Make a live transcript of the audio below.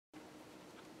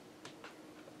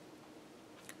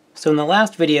So in the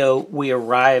last video, we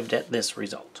arrived at this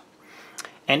result.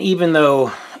 And even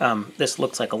though this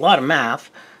looks like a lot of math,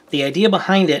 the idea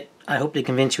behind it, I hope to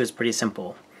convince you, is pretty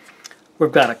simple.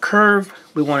 We've got a curve,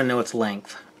 we want to know its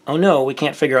length. Oh no, we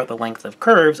can't figure out the length of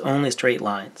curves, only straight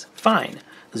lines. Fine.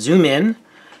 Zoom in,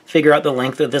 figure out the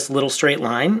length of this little straight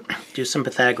line, do some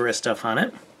Pythagoras stuff on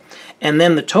it, and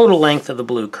then the total length of the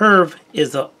blue curve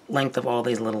is the length of all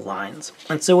these little lines.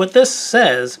 And so what this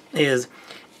says is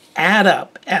add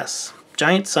up S,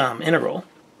 giant sum, integral,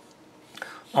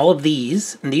 all of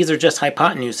these, and these are just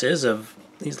hypotenuses of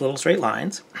these little straight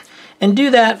lines, and do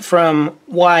that from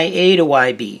YA to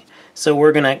YB. So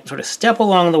we're going to sort of step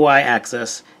along the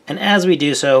y-axis, and as we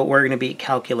do so, we're going to be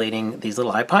calculating these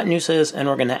little hypotenuses, and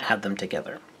we're going to add them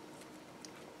together.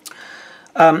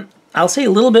 I'll say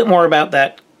a little bit more about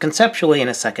that conceptually in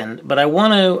a second, but I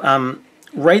want to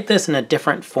write this in a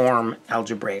different form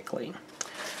algebraically.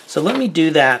 So let me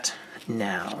do that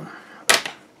now.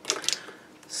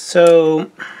 So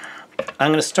I'm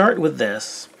going to start with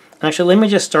this. Actually, let me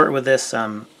just start with this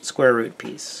square root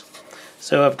piece.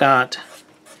 So I've got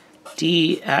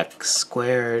dx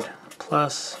squared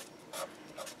plus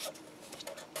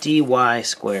dy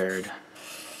squared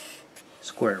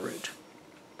square root.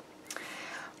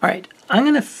 All right, I'm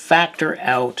going to factor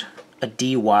out a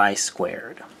dy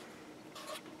squared.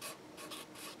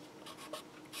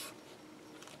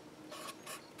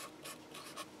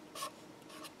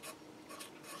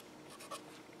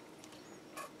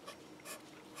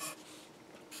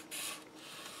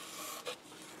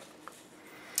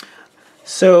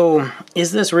 So,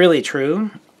 is this really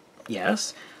true?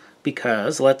 Yes,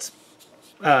 because let's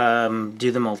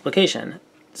do the multiplication.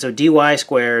 So dy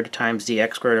squared times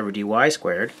dx squared over dy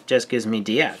squared just gives me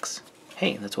dx.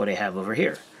 Hey, that's what I have over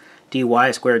here.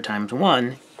 Dy squared times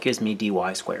 1 gives me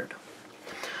dy squared.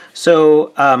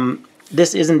 So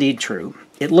this is indeed true.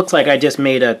 It looks like I just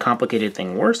made a complicated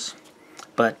thing worse,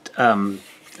 but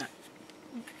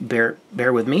bear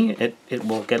with me. It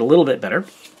will get a little bit better.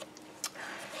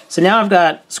 So now I've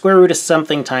got square root of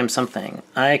something times something.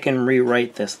 I can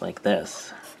rewrite this like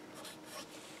this.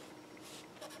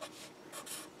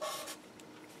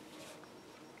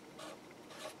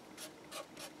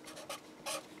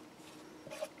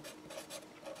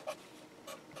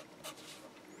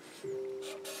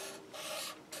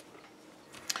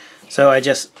 So I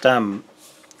just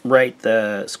write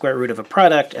the square root of a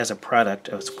product as a product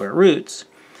of square roots.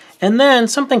 And then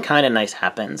something kind of nice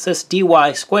happens. This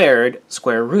dy squared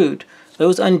square root,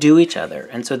 those undo each other.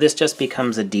 And so this just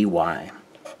becomes a dy.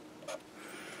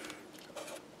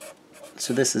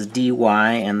 So this is dy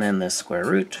and then this square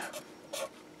root.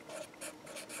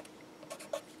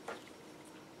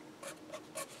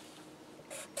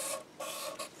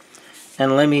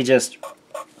 And let me just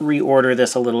reorder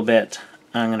this a little bit.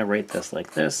 I'm going to write this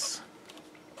like this.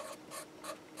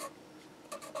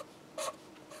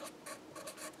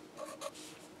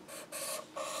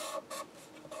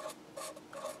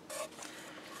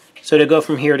 So to go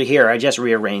from here to here, I just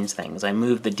rearranged things. I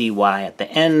moved the dy at the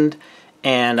end,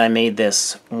 and I made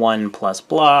this 1 plus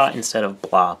blah instead of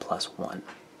blah plus 1.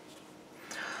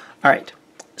 All right,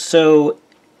 so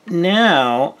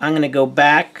now I'm going to go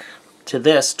back to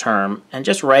this term and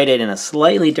just write it in a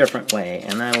slightly different way,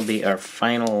 and that'll be our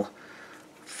final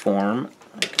form.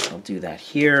 I'll do that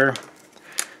here.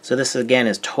 So this again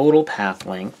is total path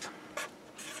length.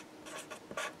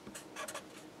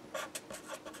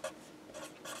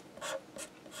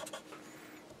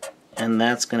 And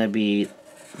that's going to be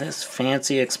this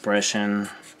fancy expression,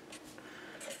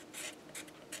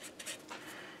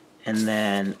 and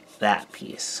then that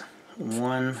piece.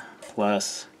 1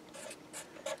 plus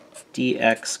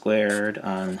dx squared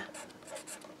on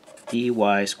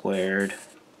dy squared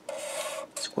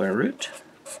square root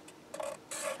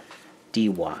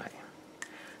dy.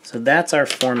 So that's our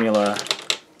formula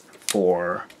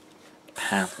for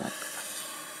path length.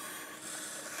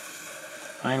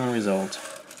 Final result.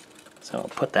 So I'll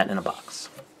put that in a box.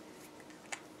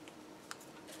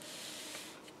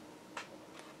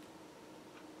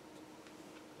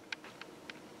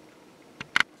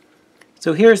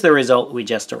 So here's the result we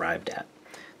just arrived at.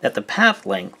 That the path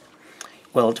length,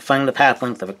 well, to find the path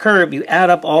length of a curve, you add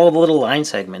up all the little line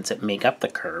segments that make up the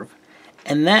curve,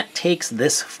 and that takes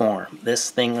this form, this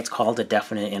thing that's called a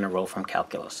definite integral from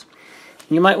calculus.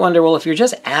 You might wonder, well, if you're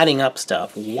just adding up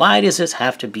stuff, why does this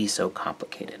have to be so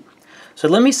complicated? So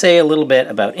let me say a little bit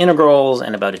about integrals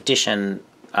and about addition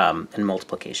and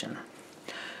multiplication.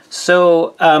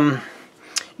 So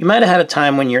you might have had a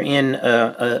time when you're in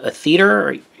a theater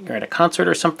or you're at a concert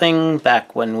or something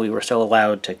back when we were still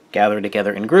allowed to gather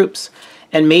together in groups,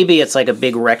 and maybe it's like a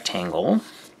big rectangle,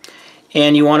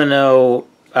 and you want to know,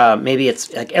 maybe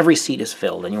it's like every seat is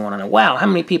filled, and you want to know, wow, how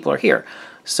many people are here?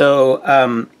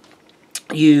 So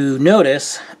you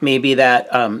notice maybe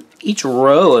that each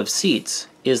row of seats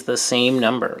is the same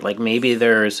number. Like maybe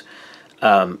there's,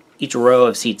 each row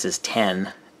of seats is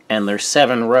 10, and there's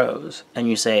 7 rows. And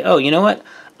you say, oh, you know what?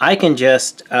 I can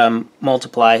just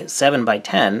multiply 7 by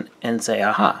 10 and say,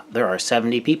 aha, there are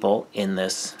 70 people in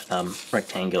this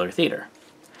rectangular theater.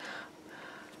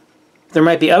 There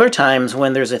might be other times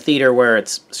when there's a theater where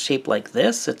it's shaped like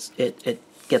this. It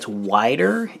gets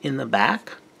wider in the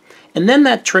back. And then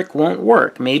that trick won't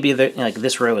work. Maybe like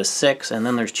this row is 6, and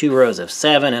then there's 2 rows of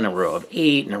 7, and a row of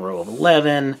 8, and a row of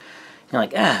 11. You're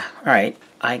like, all right,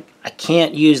 I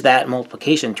can't use that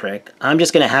multiplication trick. I'm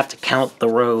just going to have to count the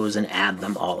rows and add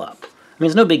them all up. I mean,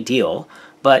 it's no big deal,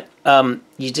 but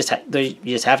you just have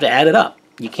to add it up.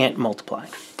 You can't multiply.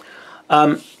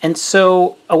 And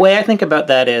so a way I think about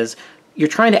that is you're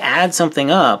trying to add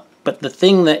something up, but the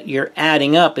thing that you're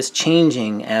adding up is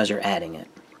changing as you're adding it.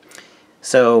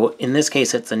 So in this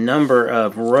case, it's the number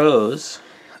of rows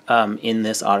in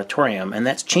this auditorium, and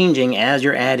that's changing as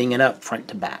you're adding it up front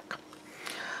to back.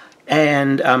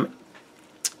 And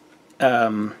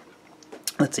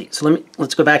let's see. So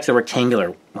let's go back to the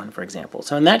rectangular one, for example.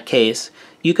 So in that case,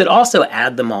 you could also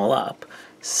add them all up,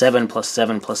 7 plus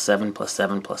 7 plus 7 plus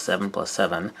 7 plus 7 plus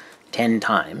 7, 10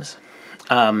 times.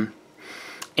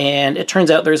 And it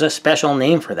turns out there's a special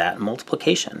name for that,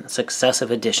 multiplication, successive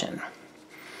addition.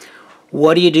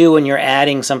 What do you do when you're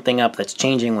adding something up that's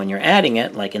changing when you're adding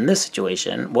it, like in this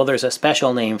situation? Well, there's a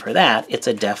special name for that. It's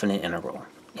a definite integral.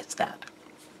 It's that.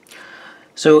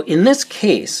 So in this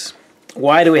case,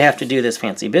 why do we have to do this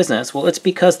fancy business? Well, it's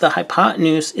because the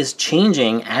hypotenuse is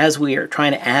changing as we are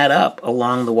trying to add up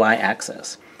along the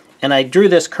y-axis. And I drew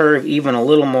this curve even a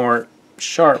little more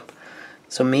sharp,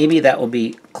 so maybe that will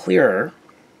be clearer.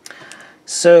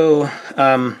 So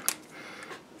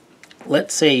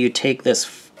let's say you take this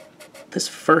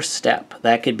first step.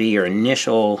 That could be your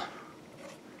initial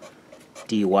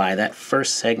dy, that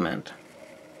first segment.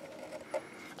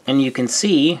 And you can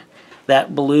see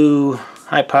that blue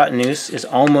hypotenuse is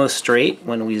almost straight.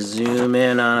 When we zoom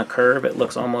in on a curve, it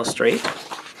looks almost straight.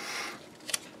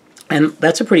 And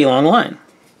that's a pretty long line.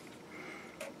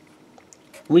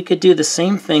 We could do the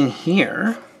same thing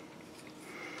here.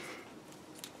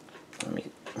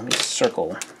 Let me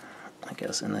circle, I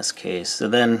guess, in this case. So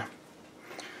then,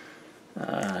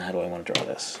 how do I want to draw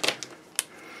this?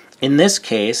 In this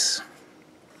case,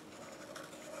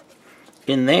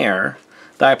 in there,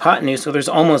 the hypotenuse, so there's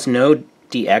almost no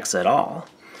dx at all.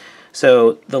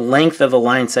 So the length of the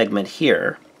line segment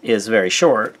here is very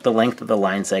short. The length of the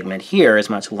line segment here is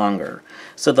much longer.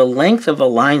 So the length of the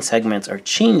line segments are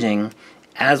changing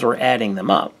as we're adding them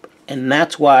up. And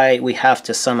that's why we have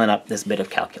to summon up this bit of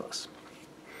calculus.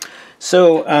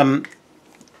 So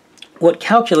what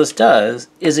calculus does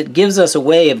is it gives us a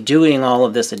way of doing all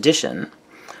of this addition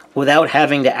without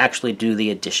having to actually do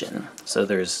the addition. So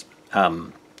there's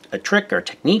a trick or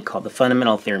technique called the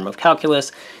fundamental theorem of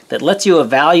calculus that lets you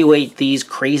evaluate these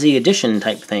crazy addition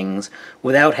type things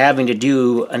without having to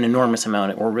do an enormous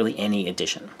amount or really any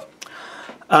addition.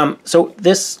 So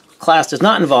this class does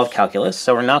not involve calculus,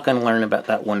 so we're not going to learn about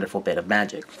that wonderful bit of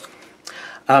magic.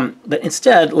 But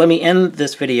instead, let me end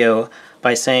this video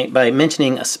by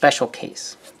mentioning a special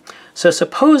case. So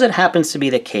suppose it happens to be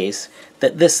the case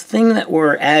that this thing that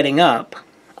we're adding up,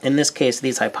 in this case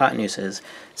these hypotenuses,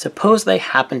 suppose they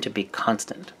happen to be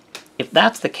constant. If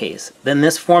that's the case, then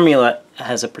this formula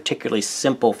has a particularly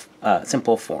simple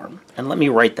form. And let me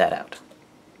write that out.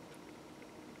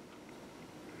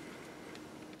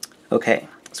 Okay,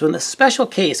 so in the special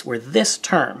case where this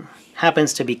term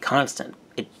happens to be constant,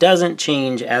 it doesn't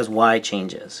change as y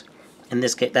changes. In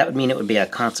this case, that would mean it would be a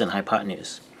constant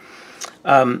hypotenuse.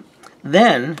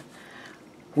 Then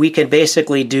we can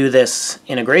basically do this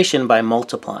integration by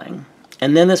multiplying.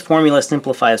 And then this formula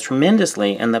simplifies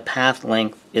tremendously, and the path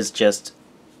length is just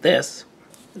this,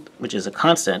 which is a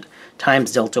constant,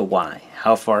 times delta y,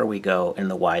 how far we go in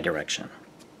the y direction.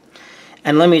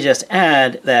 And let me just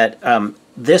add that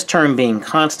this term being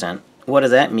constant, what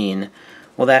does that mean?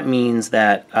 Well, that means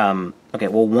that, okay,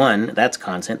 well, 1, that's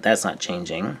constant, that's not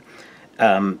changing.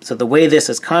 So the way this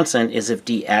is constant is if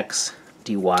dx,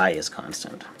 dy is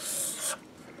constant,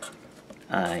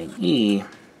 i.e.,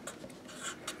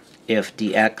 if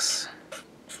dx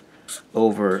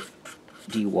over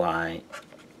dy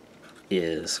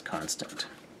is constant.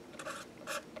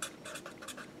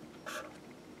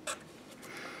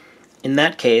 In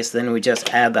that case, then we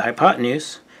just add the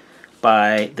hypotenuse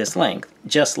by this length.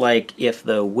 Just like if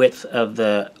the width of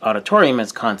the auditorium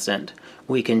is constant,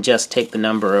 we can just take the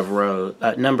number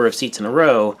of seats in a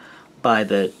row by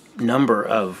the number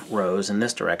of rows in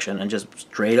this direction and just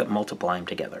straight up multiply them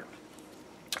together.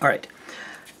 All right,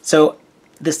 so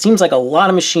this seems like a lot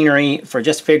of machinery for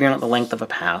just figuring out the length of a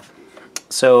path.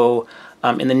 So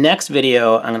in the next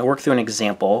video, I'm going to work through an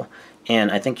example,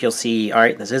 and I think you'll see, all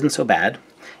right, this isn't so bad.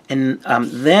 And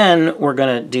then we're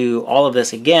going to do all of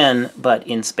this again, but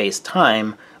in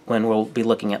space-time, when we'll be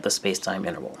looking at the space-time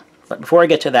interval. But before I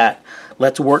get to that,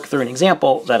 let's work through an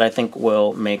example that I think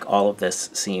will make all of this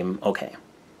seem okay.